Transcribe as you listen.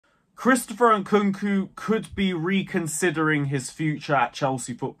Christopher Nkunku could be reconsidering his future at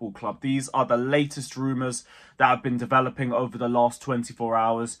Chelsea Football Club. These are the latest rumours that have been developing over the last 24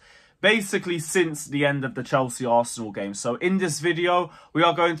 hours. Basically since the end of the Chelsea-Arsenal game. So in this video, we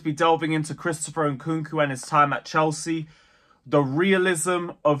are going to be delving into Christopher Nkunku and his time at Chelsea. The realism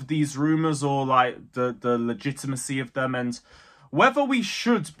of these rumours, or like the legitimacy of them, and whether we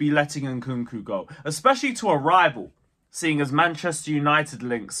should be letting Nkunku go, especially to a rival, seeing as Manchester United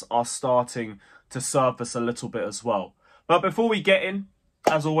links are starting to surface a little bit as well. But before we get in,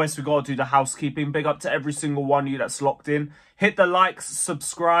 as always, we got to do the housekeeping. Big up to every single one of you that's locked in. Hit the likes,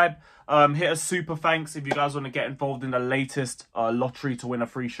 subscribe, hit a super thanks if you guys want to get involved in the latest lottery to win a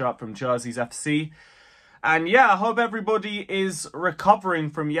free shirt from Jersey's FC. And yeah, I hope everybody is recovering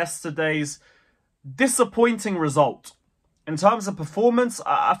from yesterday's disappointing result. In terms of performance,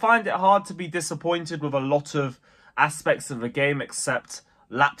 I find it hard to be disappointed with a lot of aspects of the game, except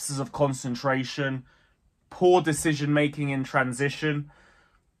lapses of concentration, poor decision making in transition.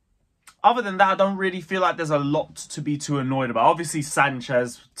 Other than that, I don't really feel like there's a lot to be too annoyed about. Obviously,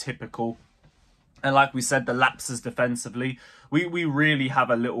 Sanchez, typical. And like we said, the lapses defensively. We really have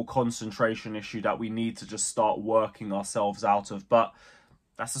a little concentration issue that we need to just start working ourselves out of. But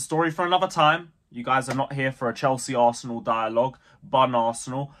that's a story for another time. You guys are not here for a Chelsea-Arsenal dialogue. Bun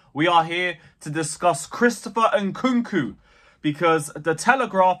Arsenal. We are here to discuss Christopher Nkunku, because the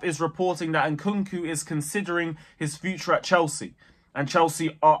Telegraph is reporting that Nkunku is considering his future at Chelsea. And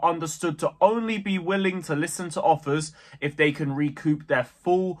Chelsea are understood to only be willing to listen to offers if they can recoup their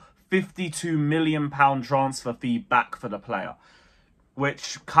full £52 million transfer fee back for the player.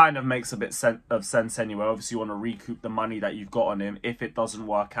 Which kind of makes a bit of sense anyway. Obviously, you want to recoup the money that you've got on him if it doesn't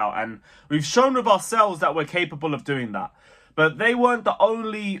work out. And we've shown with ourselves that we're capable of doing that. But they weren't the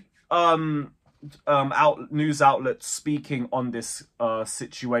only news outlets speaking on this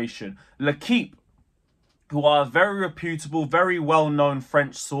situation. L'Equipe, who are a very reputable, very well-known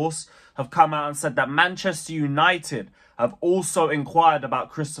French source, have come out and said that Manchester United have also inquired about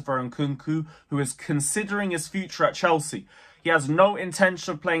Christopher Nkunku, who is considering his future at Chelsea. He has no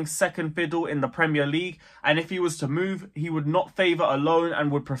intention of playing second fiddle in the Premier League, and if he was to move, he would not favour a loan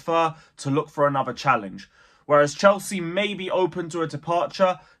and would prefer to look for another challenge. Whereas Chelsea may be open to a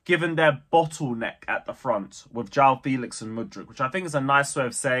departure, given their bottleneck at the front with João Felix and Mudryk, which I think is a nice way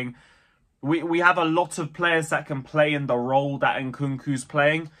of saying we have a lot of players that can play in the role that Nkunku's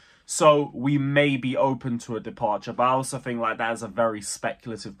playing, so we may be open to a departure. But I also think like that is a very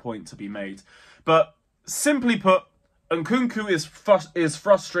speculative point to be made. But simply put, Nkunku is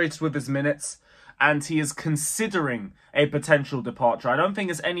frustrated with his minutes, and he is considering a potential departure. I don't think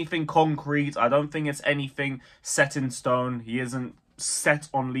it's anything concrete. I don't think it's anything set in stone. He isn't set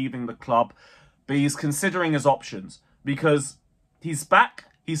on leaving the club, but he's considering his options because he's back,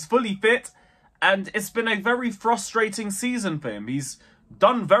 he's fully fit, and it's been a very frustrating season for him. He's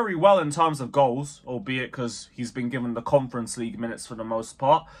done very well in terms of goals, albeit because he's been given the Conference League minutes for the most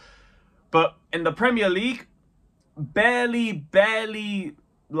part. But in the Premier League, barely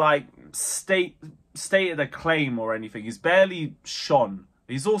like stated a claim or anything. He's barely shone.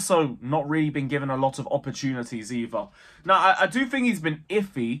 He's also not really been given a lot of opportunities either. Now, I do think he's been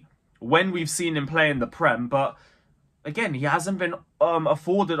iffy when we've seen him play in the Prem, but again, he hasn't been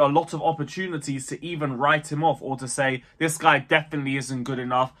afforded a lot of opportunities to even write him off or to say, this guy definitely isn't good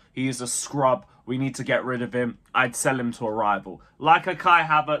enough. He is a scrub. We need to get rid of him. I'd sell him to a rival. Like a Kai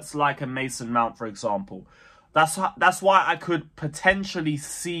Havertz, like a Mason Mount, for example. That's why I could potentially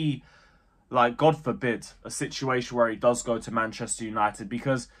see, like, God forbid, a situation where he does go to Manchester United,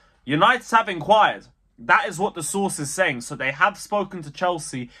 because United have inquired. That is what the source is saying. So they have spoken to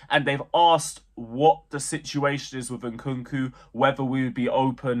Chelsea and they've asked what the situation is with Nkunku, whether we would be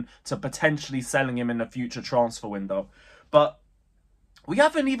open to potentially selling him in the future transfer window. But we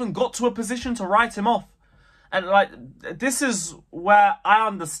haven't even got to a position to write him off. And like, this is where I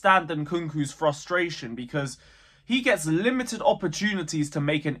understand Nkunku's frustration, because he gets limited opportunities to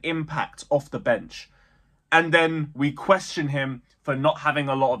make an impact off the bench. And then we question him for not having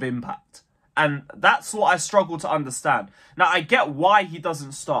a lot of impact. And that's what I struggle to understand. Now, I get why he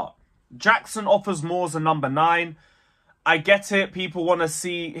doesn't start. Jackson offers more as a number 9. I get it. People want to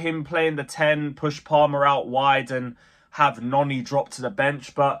see him playing the 10, push Palmer out wide and have Noni drop to the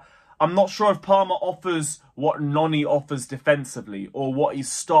bench. But I'm not sure if Palmer offers what Noni offers defensively, or what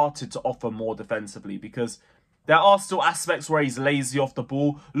he's started to offer more defensively, because there are still aspects where he's lazy off the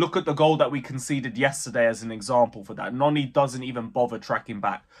ball. Look at the goal that we conceded yesterday as an example for that. Noni doesn't even bother tracking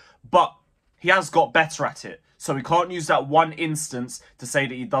back. But he has got better at it. So we can't use that one instance to say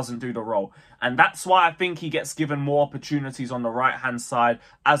that he doesn't do the role. And that's why I think he gets given more opportunities on the right-hand side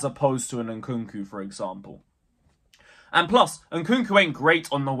as opposed to an Nkunku, for example. And plus, Nkunku ain't great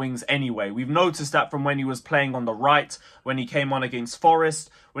on the wings anyway. We've noticed that from when he was playing on the right, when he came on against Forest,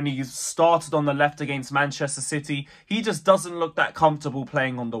 when he started on the left against Manchester City. He just doesn't look that comfortable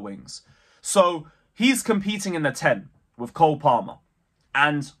playing on the wings. So he's competing in the 10 with Cole Palmer.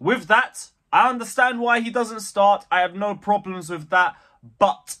 And with that, I understand why he doesn't start. I have no problems with that.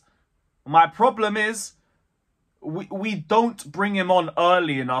 But my problem is we don't bring him on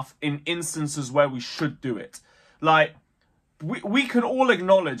early enough in instances where we should do it. Like, we can all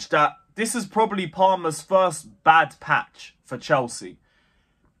acknowledge that this is probably Palmer's first bad patch for Chelsea.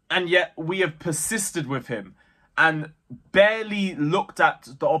 And yet we have persisted with him and barely looked at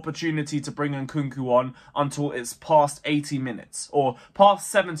the opportunity to bring Nkunku on until it's past 80 minutes or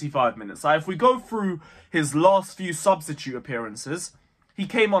past 75 minutes. Like, if we go through his last few substitute appearances, he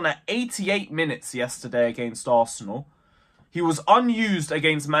came on at 88 minutes yesterday against Arsenal. He was unused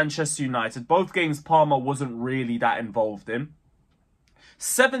against Manchester United. Both games Palmer wasn't really that involved in.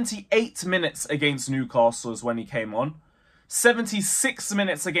 78 minutes against Newcastle is when he came on. 76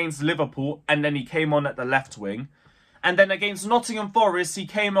 minutes against Liverpool, and then he came on at the left wing. And then against Nottingham Forest, he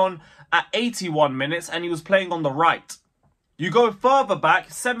came on at 81 minutes, and he was playing on the right. You go further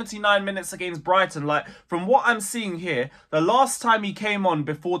back, 79 minutes against Brighton. Like, from what I'm seeing here, the last time he came on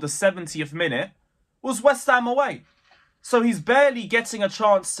before the 70th minute was West Ham away. So he's barely getting a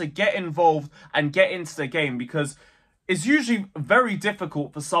chance to get involved and get into the game because it's usually very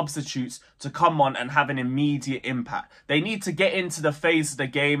difficult for substitutes to come on and have an immediate impact. They need to get into the phase of the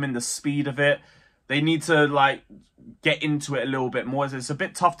game and the speed of it. They need to, like, get into it a little bit more. It's a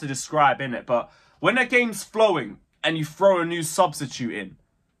bit tough to describe, innit? But when a game's flowing and you throw a new substitute in,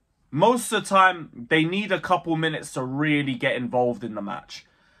 most of the time they need a couple minutes to really get involved in the match.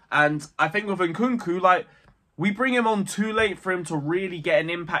 And I think with Nkunku, like, we bring him on too late for him to really get an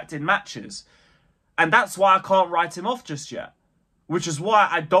impact in matches. And that's why I can't write him off just yet. Which is why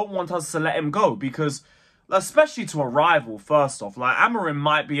I don't want us to let him go. Because, especially to a rival, first off, like, Amorim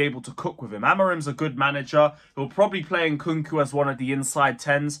might be able to cook with him. Amorim's a good manager. He'll probably play Nkunku as one of the inside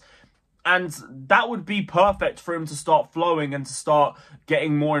 10s. And that would be perfect for him to start flowing and to start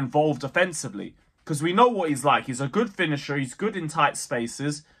getting more involved offensively. Because we know what he's like. He's a good finisher. He's good in tight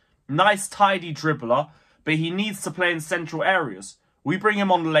spaces. Nice, tidy dribbler. But he needs to play in central areas. We bring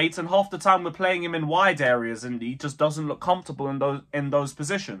him on late, and half the time we're playing him in wide areas, and he just doesn't look comfortable in those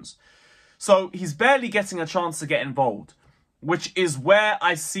positions. So he's barely getting a chance to get involved, which is where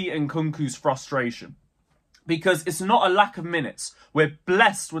I see Nkunku's frustration. Because it's not a lack of minutes. We're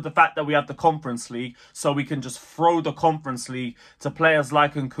blessed with the fact that we have the Conference League, so we can just throw the Conference League to players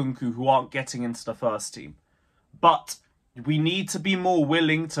like Nkunku who aren't getting into the first team. But we need to be more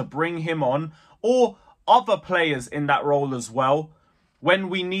willing to bring him on, or other players in that role as well, when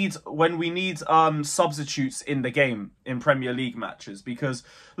we need substitutes in the game in Premier League matches. Because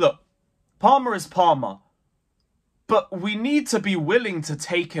look, Palmer is Palmer, but we need to be willing to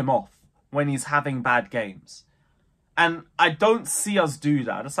take him off when he's having bad games. And I don't see us do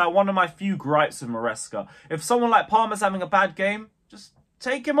that. It's like one of my few gripes with Maresca. If someone like Palmer's having a bad game, just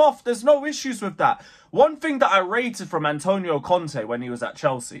take him off. There's no issues with that. One thing that I rated from Antonio Conte when he was at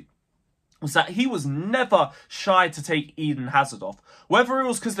Chelsea was that he was never shy to take Eden Hazard off. Whether it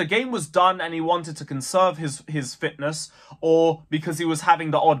was because the game was done and he wanted to conserve his fitness, or because he was having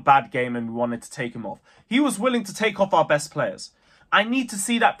the odd bad game and we wanted to take him off. He was willing to take off our best players. I need to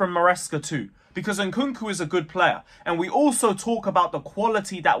see that from Maresca too, because Nkunku is a good player. And we also talk about the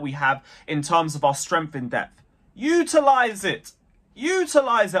quality that we have in terms of our strength in depth. Utilise it.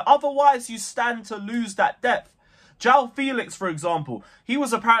 Utilise it. Otherwise, you stand to lose that depth. João Felix, for example, he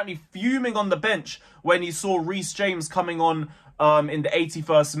was apparently fuming on the bench when he saw Reece James coming on in the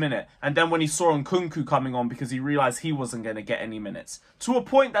 81st minute. And then when he saw Nkunku coming on because he realised he wasn't going to get any minutes. To a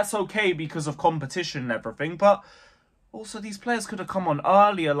point, that's okay because of competition and everything. But also, these players could have come on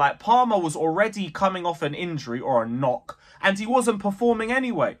earlier. Like, Palmer was already coming off an injury or a knock. And he wasn't performing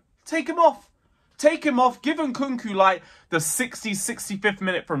anyway. Take him off. Take him off. Give Nkunku, like, the 60th, 65th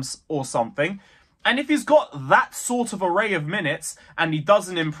minute or something. And if he's got that sort of array of minutes and he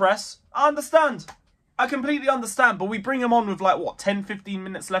doesn't impress, I understand. I completely understand. But we bring him on with, like, what, 10, 15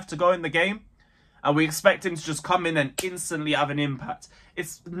 minutes left to go in the game? And we expect him to just come in and instantly have an impact.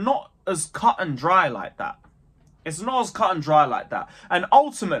 It's not as cut and dry like that. It's not as cut and dry like that. And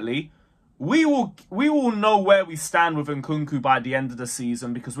ultimately, we will know where we stand with Nkunku by the end of the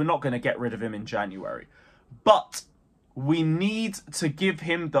season, because we're not going to get rid of him in January. But we need to give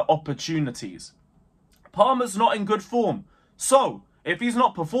him the opportunities. Palmer's not in good form. So, if he's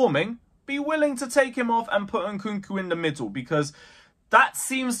not performing, be willing to take him off and put Nkunku in the middle, because that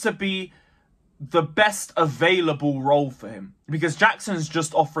seems to be the best available role for him. Because Jackson's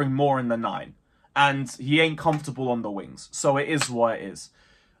just offering more in the 9. And he ain't comfortable on the wings. So it is what it is.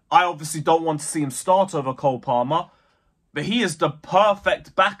 I obviously don't want to see him start over Cole Palmer. But he is the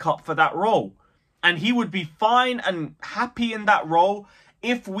perfect backup for that role. And he would be fine and happy in that role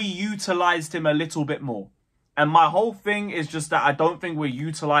if we utilised him a little bit more. And my whole thing is just that I don't think we're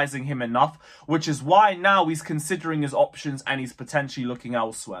utilising him enough, which is why now he's considering his options and he's potentially looking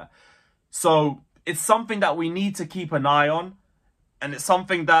elsewhere. So it's something that we need to keep an eye on, and it's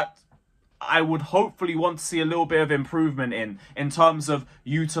something that I would hopefully want to see a little bit of improvement in terms of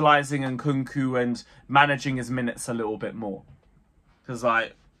utilising Nkunku and managing his minutes a little bit more. Because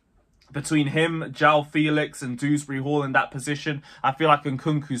between him, João Felix and Dewsbury Hall in that position, I feel like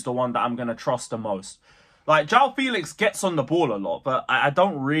Nkunku's the one that I'm going to trust the most. Like, João Felix gets on the ball a lot, but I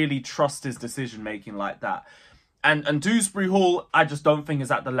don't really trust his decision-making like that. And Dewsbury Hall, I just don't think is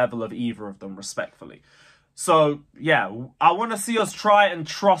at the level of either of them, respectfully. So, yeah, I want to see us try and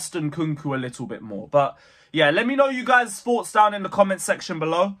trust Nkunku a little bit more. But, yeah, let me know you guys' thoughts down in the comment section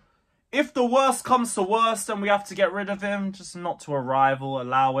below. If the worst comes to worst and we have to get rid of him, just not to a rival,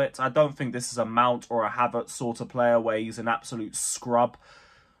 allow it. I don't think this is a Mount or a havertZ sort of player where he's an absolute scrub.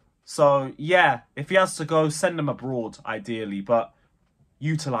 So, yeah, if he has to go, send him abroad, ideally. But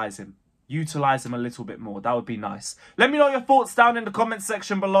utilise him. Utilise him a little bit more. That would be nice. Let me know your thoughts down in the comment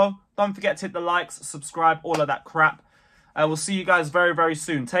section below. Don't forget to hit the likes, subscribe, all of that crap. And we'll see you guys very, very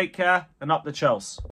soon. Take care and up the Chelsea.